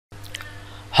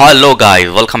Hello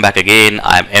guys, welcome back again.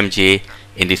 I'm MJ.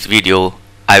 In this video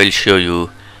I will show you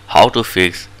how to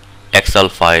fix Excel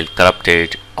file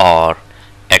corrupted or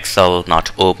Excel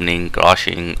not opening,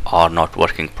 crashing or not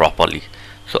working properly.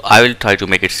 So I will try to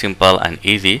make it simple and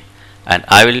easy, and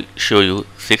I will show you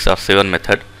 6 or 7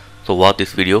 methods. So watch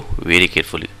this video very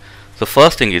carefully. So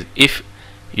first thing is, if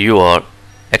your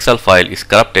Excel file is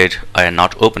corrupted and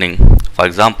not opening, for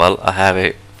example I have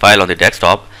a file on the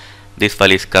desktop, this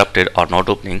file is corrupted or not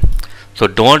opening, so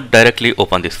don't directly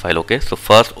open this file. Okay, so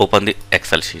first open the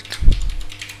Excel sheet.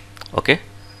 Okay,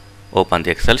 open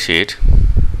the Excel sheet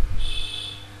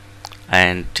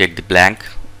and take the blank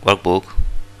workbook,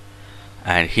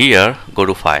 and here go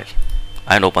to file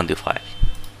and open the file,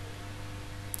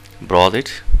 browse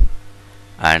it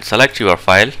and select your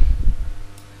file.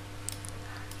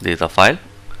 This is a file,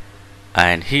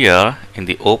 and here in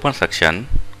the open section,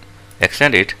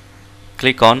 extend it,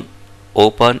 click on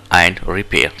open and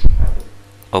repair.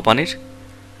 Open it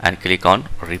and click on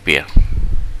repair.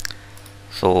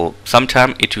 So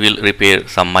sometime it will repair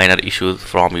some minor issues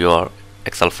from your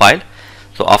Excel file.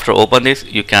 So after open this,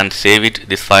 you can save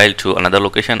this file to another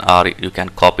location, or you can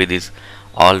copy this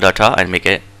all data and make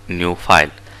a new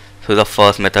file. So the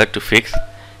first method to fix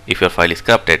if your file is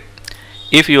corrupted.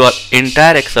 If your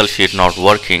entire Excel sheet not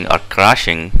working or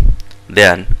crashing,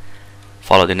 then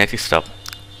follow the next step.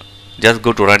 Just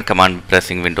go to run command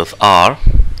pressing Windows R,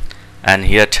 and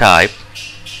here type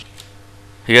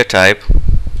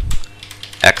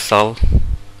excel.exe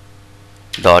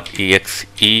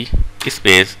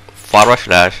space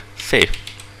 / save.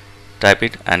 Type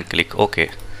it and click OK.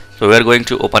 So we are going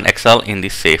to open Excel in the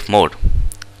safe mode.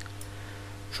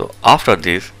 So after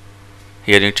this,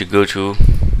 here you need to go to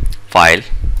file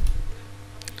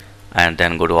and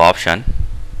then go to option.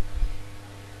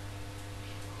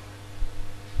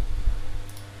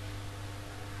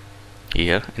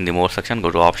 Here in the more section,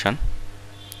 go to option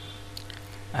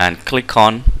and click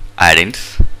on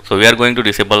add-ins. So we are going to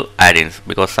disable add-ins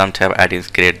because sometimes add-ins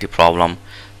create the problem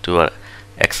to our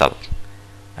Excel.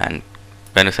 And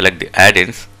when you select the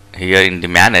add-ins, here in the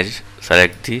manage,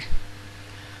 select the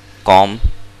com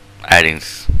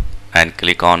add-ins and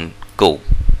click on go,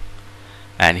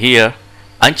 and here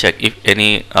uncheck if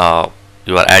any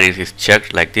your add-ins is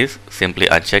checked like this. Simply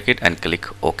uncheck it and click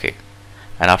OK,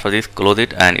 and after this close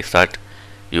it and start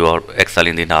your Excel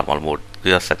in the normal mode.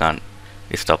 This is the second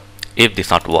step. If this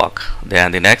not work,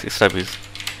 then the next step is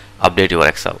update your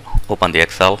Excel. Open the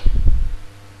Excel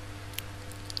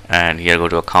and here go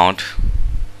to account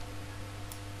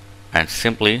and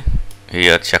simply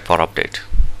here check for update.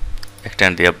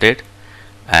 Extend the update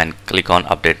and click on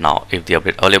update now. If the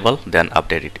update available, then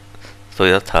update it. So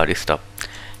the third step.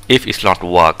 If it's not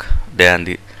work, then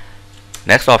the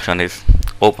next option is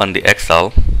open the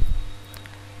Excel,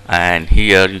 and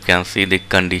here you can see the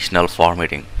conditional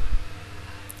formatting.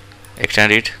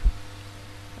 Extend it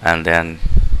and then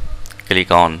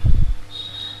click on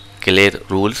clear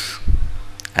rules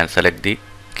and select the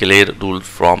clear rules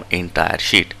from entire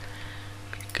sheet.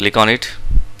 Click on it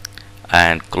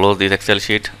and close this Excel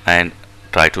sheet and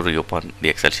try to reopen the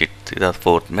Excel sheet. This is the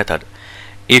fourth method.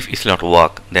 If it's not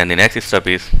work, then the next step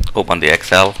is open the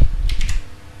Excel.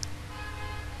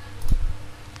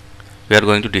 We are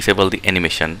going to disable the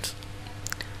animations.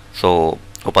 So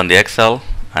open the Excel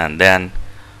and then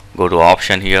go to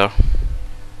option here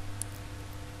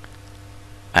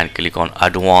and click on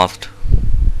advanced.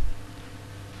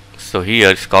 So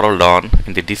here scroll down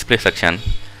in the display section,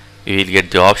 you will get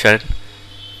the option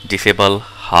disable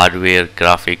hardware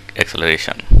graphic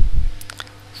acceleration.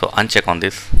 So uncheck on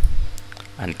this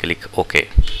and click OK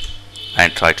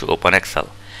and try to open Excel.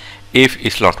 If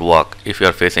it's not work, if you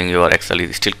are facing your Excel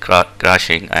is still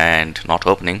crashing and not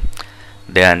opening,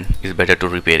 then it's better to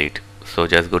repair it. So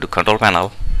just go to control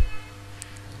panel,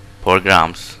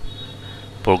 programs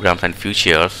and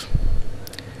features.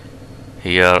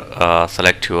 Here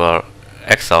select your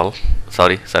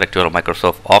select your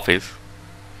Microsoft Office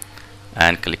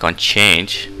and click on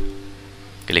change,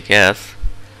 click yes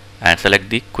and select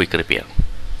the quick repair.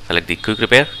 Select the quick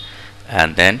repair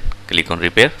and then click on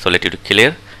repair. So let it to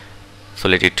clear, so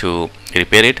let it to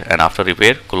repair it, and after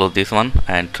repair close this one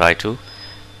and try to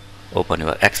open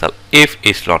your Excel. If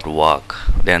it's not work,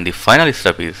 then the final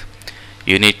step is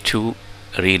you need to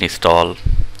reinstall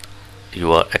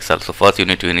your Excel. So first you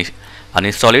need to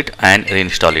uninstall it and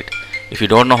reinstall it. If you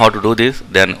don't know how to do this,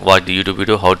 then watch the YouTube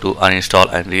video how to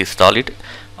uninstall and reinstall it.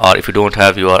 Or if you don't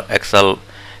have your Excel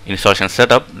installation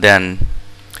setup, then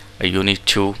you need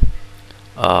to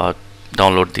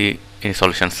download the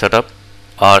installation setup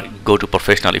or go to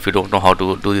professional. If you don't know how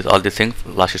to do this all these things,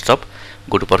 last step,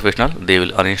 go to professional, they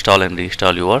will uninstall and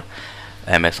reinstall your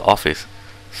MS Office.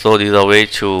 So these are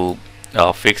ways to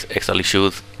fix Excel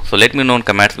issues. So let me know in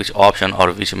comments which option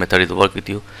or which method is work with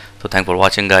you. So thanks for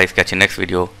watching guys, catch you next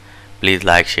video. Please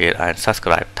like, share and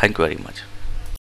subscribe. Thank you very much.